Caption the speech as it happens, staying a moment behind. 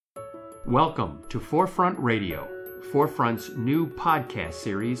Welcome to Forefront Radio, Forefront's new podcast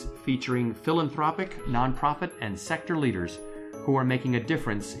series featuring philanthropic, nonprofit, and sector leaders who are making a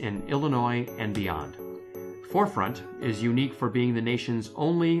difference in Illinois and beyond. Forefront is unique for being the nation's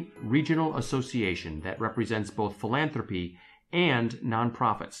only regional association that represents both philanthropy and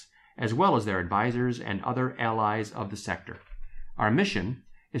nonprofits, as well as their advisors and other allies of the sector. Our mission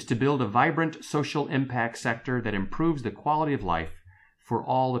is to build a vibrant social impact sector that improves the quality of life for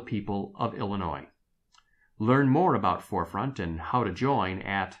all the people of Illinois. Learn more about Forefront and how to join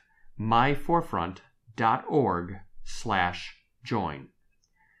at myforefront.org/join.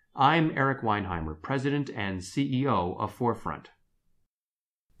 I'm Eric Weinheimer, President and CEO of Forefront.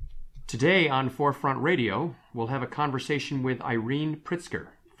 Today on Forefront Radio, we'll have a conversation with Irene Pritzker,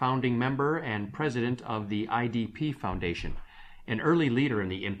 founding member and president of the IDP Foundation, an early leader in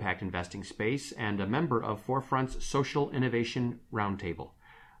the impact investing space and a member of Forefront's Social Innovation Roundtable.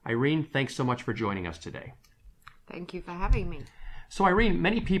 Irene, thanks so much for joining us today. Thank you for having me. So Irene,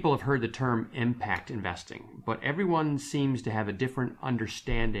 many people have heard the term impact investing, but everyone seems to have a different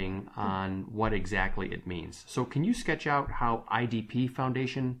understanding on what exactly it means. So can you sketch out how IDP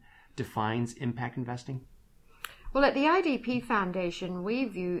Foundation defines impact investing? Well, at the IDP Foundation, we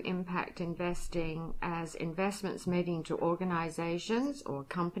view impact investing as investments made into organizations or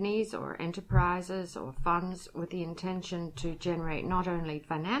companies or enterprises or funds with the intention to generate not only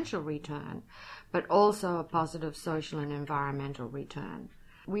financial return, but also a positive social and environmental return.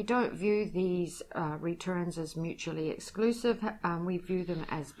 We don't view these returns as mutually exclusive. We view them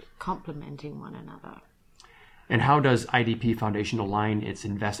as complementing one another. And how does IDP Foundation align its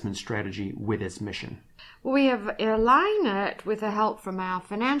investment strategy with its mission? We have aligned it with the help from our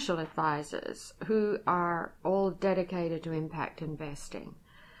financial advisors, who are all dedicated to impact investing.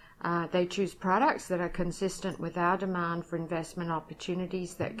 They choose products that are consistent with our demand for investment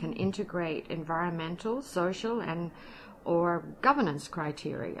opportunities that can integrate environmental, social, and or governance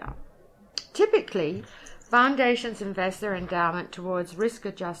criteria. Typically, foundations invest their endowment towards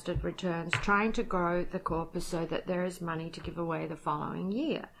risk-adjusted returns, trying to grow the corpus so that there is money to give away the following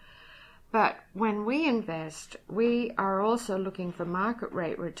year. But when we invest, we are also looking for market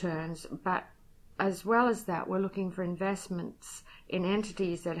rate returns, but as well as that, we're looking for investments in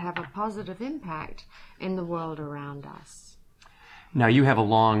entities that have a positive impact in the world around us. Now, you have a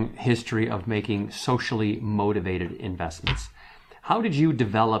long history of making socially motivated investments. How did you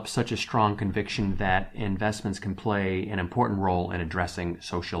develop such a strong conviction that investments can play an important role in addressing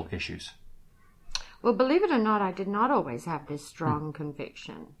social issues? Well, believe it or not, I did not always have this strong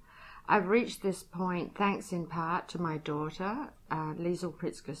conviction. I've reached this point thanks in part to my daughter, Liesl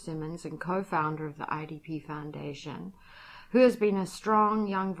Pritzker Simmons, and co-founder of the IDP Foundation, who has been a strong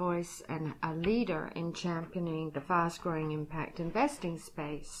young voice and a leader in championing the fast-growing impact investing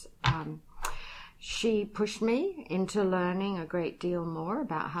space. She pushed me into learning a great deal more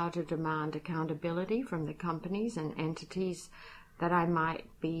about how to demand accountability from the companies and entities that I might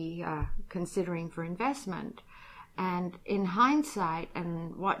be considering for investment. And in hindsight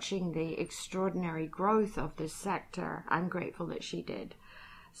and watching the extraordinary growth of this sector, I'm grateful that she did.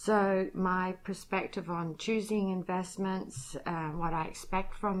 So my perspective on choosing investments, what I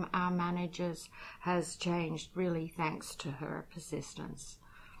expect from our managers, has changed really thanks to her persistence.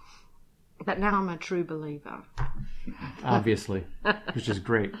 But now I'm a true believer. Obviously, which is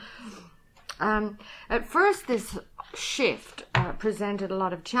great. At first, this shift presented a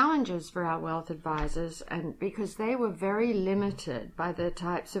lot of challenges for our wealth advisors, and because they were very limited by the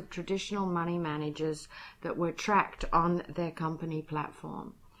types of traditional money managers that were tracked on their company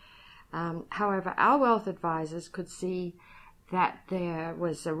platform. However, our wealth advisors could see that there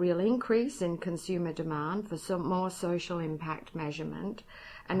was a real increase in consumer demand for some more social impact measurement,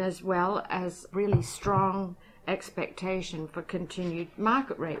 and as well as really strong expectation for continued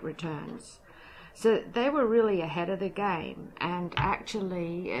market rate returns. So they were really ahead of the game, and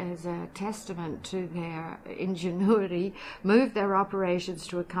actually, as a testament to their ingenuity, moved their operations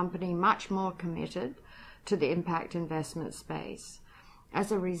to a company much more committed to the impact investment space.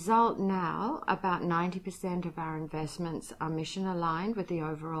 As a result, now about 90% of our investments are mission aligned with the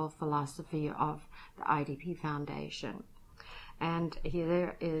overall philosophy of the IDP Foundation. And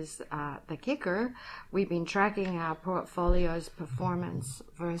here is the kicker. We've been tracking our portfolio's performance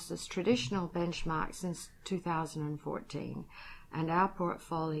versus traditional benchmarks since 2014. And our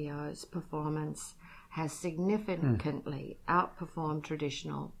portfolio's performance has significantly outperformed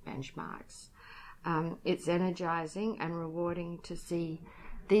traditional benchmarks. It's energizing and rewarding to see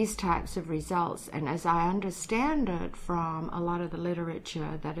these types of results. And as I understand it from a lot of the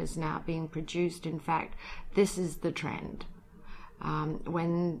literature that is now being produced, in fact, this is the trend.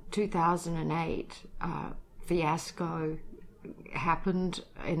 When 2008 fiasco happened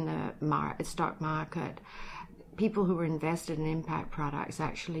in the stock market, people who were invested in impact products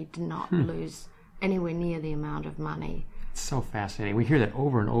actually did not lose anywhere near the amount of money. It's so fascinating. We hear that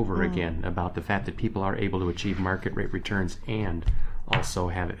over and over again about the fact that people are able to achieve market rate returns and also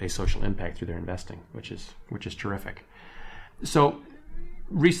have a social impact through their investing, which is terrific. So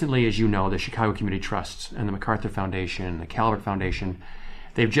recently, as you know, the Chicago Community Trusts and the MacArthur Foundation and the Calvert Foundation,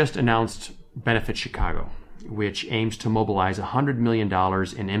 they've just announced Benefit Chicago, which aims to mobilize $100 million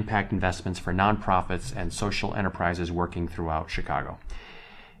in impact investments for nonprofits and social enterprises working throughout Chicago.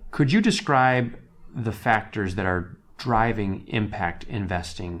 Could you describe the factors that are driving impact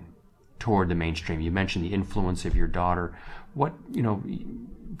investing toward the mainstream? You mentioned the influence of your daughter.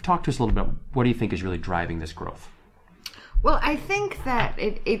 Talk to us a little bit. What do you think is really driving this growth? Well, I think that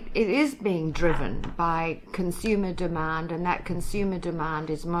it is being driven by consumer demand, and that consumer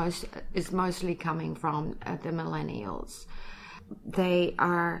demand is mostly coming from the millennials. They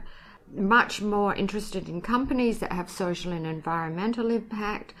are much more interested in companies that have social and environmental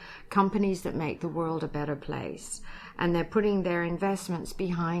impact, companies that make the world a better place, and they're putting their investments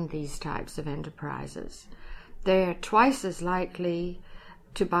behind these types of enterprises. They're twice as likely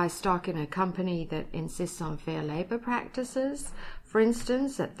to buy stock in a company that insists on fair labor practices, for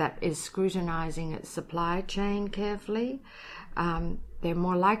instance, that is scrutinizing its supply chain carefully. They're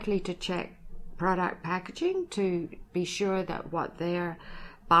more likely to check product packaging to be sure that what they're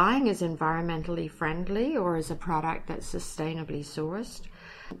buying is environmentally friendly or is a product that's sustainably sourced.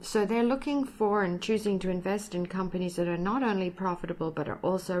 So they're looking for and choosing to invest in companies that are not only profitable but are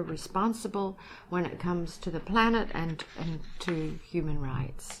also responsible when it comes to the planet and to human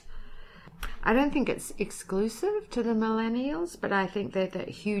rights. I don't think it's exclusive to the millennials, but I think they're the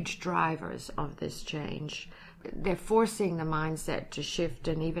huge drivers of this change. They're forcing the mindset to shift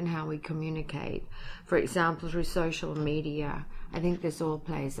and even how we communicate. For example, through social media. I think this all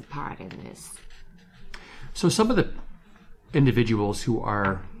plays a part in this. So some of the individuals who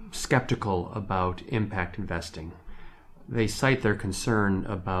are skeptical about impact investing, they cite their concern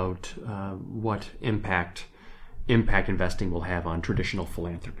about what impact investing will have on traditional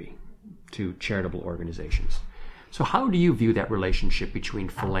philanthropy to charitable organizations. So how do you view that relationship between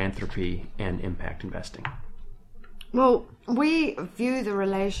philanthropy and impact investing? Well, we view the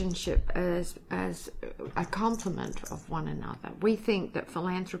relationship as a complement of one another. We think that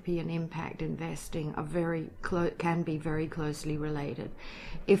philanthropy and impact investing are can be very closely related.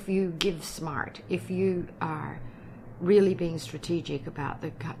 If you give smart, if you are really being strategic about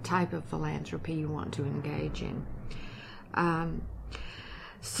the type of philanthropy you want to engage in.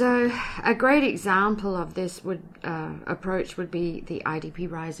 So a great example of this approach would be the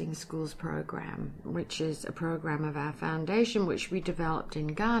IDP Rising Schools program, which is a program of our foundation which we developed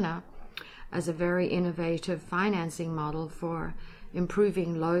in Ghana as a very innovative financing model for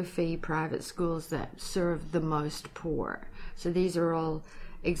improving low-fee private schools that serve the most poor. So these are all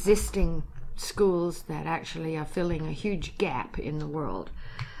existing schools that actually are filling a huge gap in the world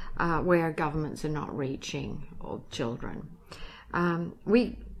where governments are not reaching all children.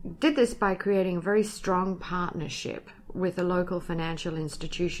 We did this by creating a very strong partnership with a local financial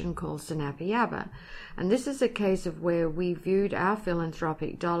institution called Sinapiaba. And this is a case of where we viewed our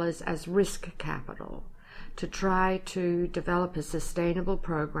philanthropic dollars as risk capital to try to develop a sustainable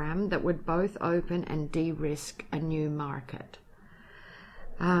program that would both open and de-risk a new market.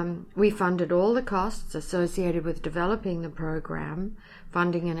 We funded all the costs associated with developing the program,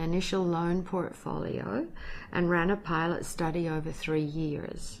 funding an initial loan portfolio, and ran a pilot study over 3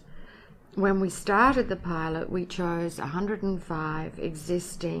 years. When we started the pilot, we chose 105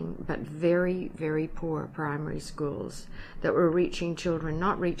 existing but very, very poor primary schools that were reaching children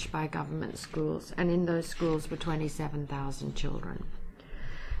not reached by government schools, and in those schools were 27,000 children.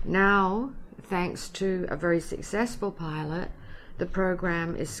 Now, thanks to a very successful pilot, the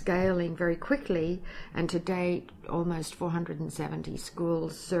program is scaling very quickly, and to date, almost 470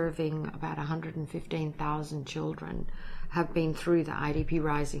 schools serving about 115,000 children have been through the IDP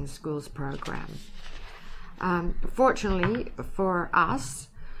Rising Schools program. Fortunately for us,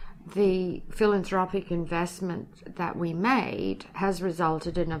 the philanthropic investment that we made has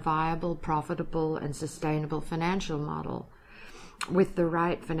resulted in a viable, profitable, and sustainable financial model with the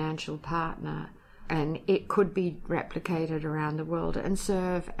right financial partner. And it could be replicated around the world and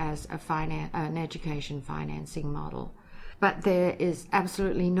serve as an education financing model. But there is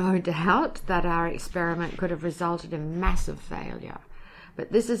absolutely no doubt that our experiment could have resulted in massive failure.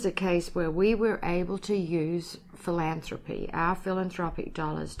 But this is a case where we were able to use philanthropy, our philanthropic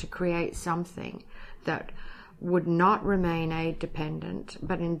dollars, to create something that would not remain aid dependent,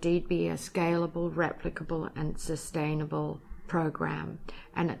 but indeed be a scalable, replicable, and sustainable program,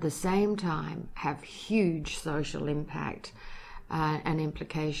 and at the same time have huge social impact and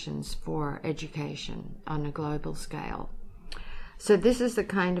implications for education on a global scale. So this is the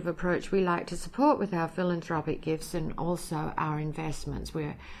kind of approach we like to support with our philanthropic gifts and also our investments,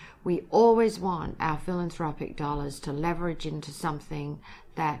 where we always want our philanthropic dollars to leverage into something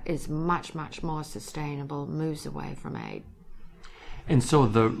that is much, much more sustainable, moves away from aid. And so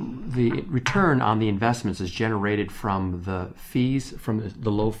the return on the investments is generated from the fees, from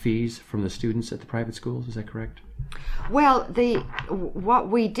the low fees from the students at the private schools. Is that correct? Well, what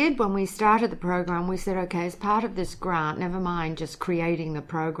we did when we started the program, we said, okay, as part of this grant, never mind just creating the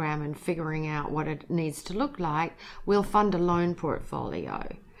program and figuring out what it needs to look like, we'll fund a loan portfolio.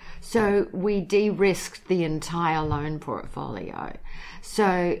 So we de-risked the entire loan portfolio.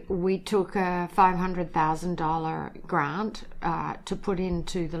 So we took a $500,000 grant to put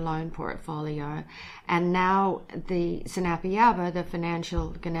into the loan portfolio, and now the Sinapiaba, the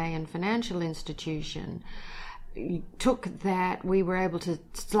Ghanaian financial institution, took that. We were able to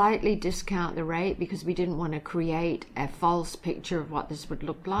slightly discount the rate because we didn't want to create a false picture of what this would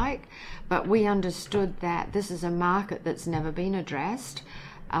look like, but we understood that this is a market that's never been addressed.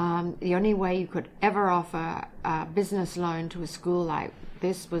 The only way you could ever offer a business loan to a school like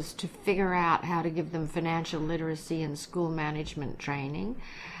this was to figure out how to give them financial literacy and school management training,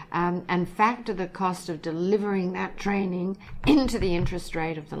 and factor the cost of delivering that training into the interest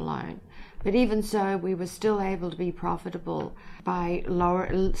rate of the loan. But even so, we were still able to be profitable by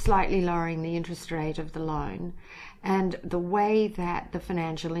slightly lowering the interest rate of the loan. And the way that the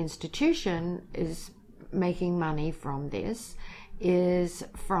financial institution is making money from this is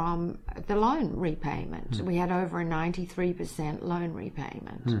from the loan repayment. We had over a 93% loan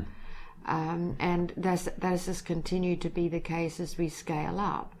repayment. And that has continued to be the case as we scale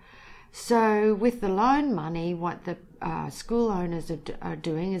up. So with the loan money, what the school owners are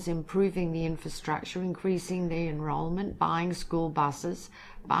doing is improving the infrastructure, increasing the enrollment, buying school buses,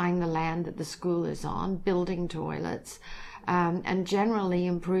 buying the land that the school is on, building toilets, and generally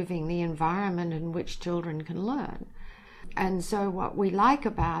improving the environment in which children can learn. And so what we like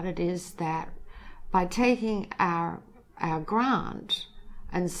about it is that by taking our grant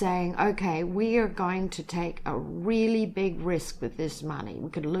and saying, okay, we are going to take a really big risk with this money. We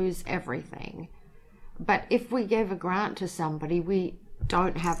could lose everything. But if we give a grant to somebody, we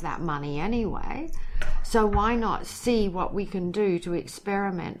don't have that money anyway. So why not see what we can do to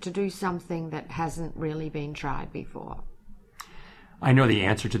experiment, to do something that hasn't really been tried before? I know the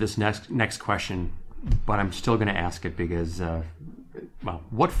answer to this next question, but I'm still going to ask it because,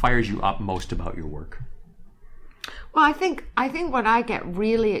 what fires you up most about your work? Well, I think what I get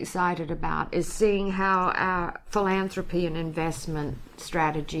really excited about is seeing how our philanthropy and investment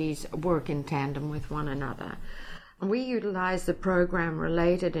strategies work in tandem with one another. We utilize the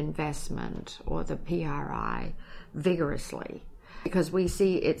program-related investment, or the PRI, vigorously because we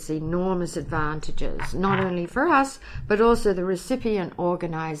see its enormous advantages, not only for us, but also the recipient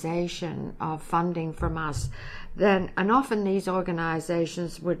organization of funding from us. And often these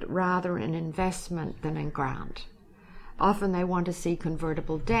organizations would rather an investment than a grant. Often they want to see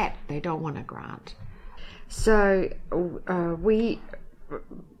convertible debt. They don't want a grant. So we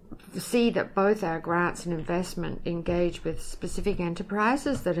see that both our grants and investment engage with specific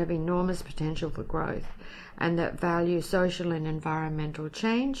enterprises that have enormous potential for growth and that value social and environmental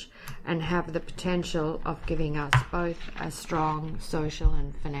change and have the potential of giving us both a strong social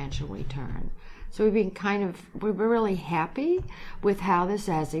and financial return. So we're really happy with how this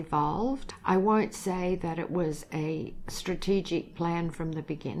has evolved. I won't say that it was a strategic plan from the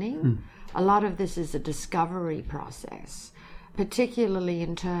beginning. A lot of this is a discovery process, particularly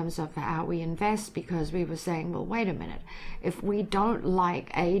in terms of how we invest, because we were saying, well, wait a minute, if we don't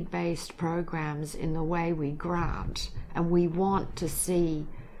like aid-based programs in the way we grant, and we want to see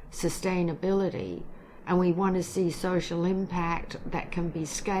sustainability, and we want to see social impact that can be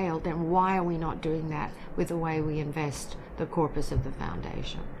scaled, then why are we not doing that with the way we invest the corpus of the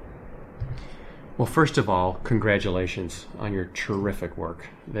foundation? Well, first of all, congratulations on your terrific work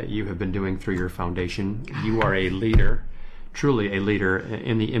that you have been doing through your foundation. You are a leader, truly a leader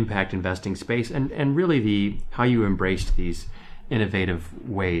in the impact investing space, and really how you embraced these innovative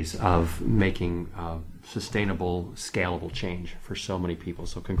ways of making sustainable, scalable change for so many people.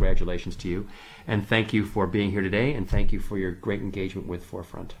 So congratulations to you, and thank you for being here today, and thank you for your great engagement with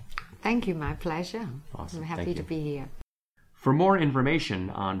Forefront. Thank you, my pleasure. Awesome. I'm happy to be here. For more information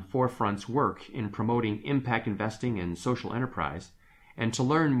on Forefront's work in promoting impact investing and social enterprise, And to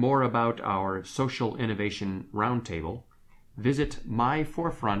learn more about our Social Innovation Roundtable, visit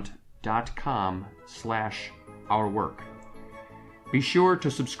myforefront.com/ourwork. Be sure to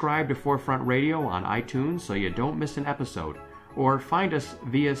subscribe to Forefront Radio on iTunes so you don't miss an episode, or find us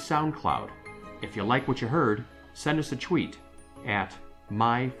via SoundCloud. If you like what you heard, send us a tweet at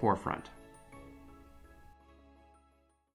myforefront.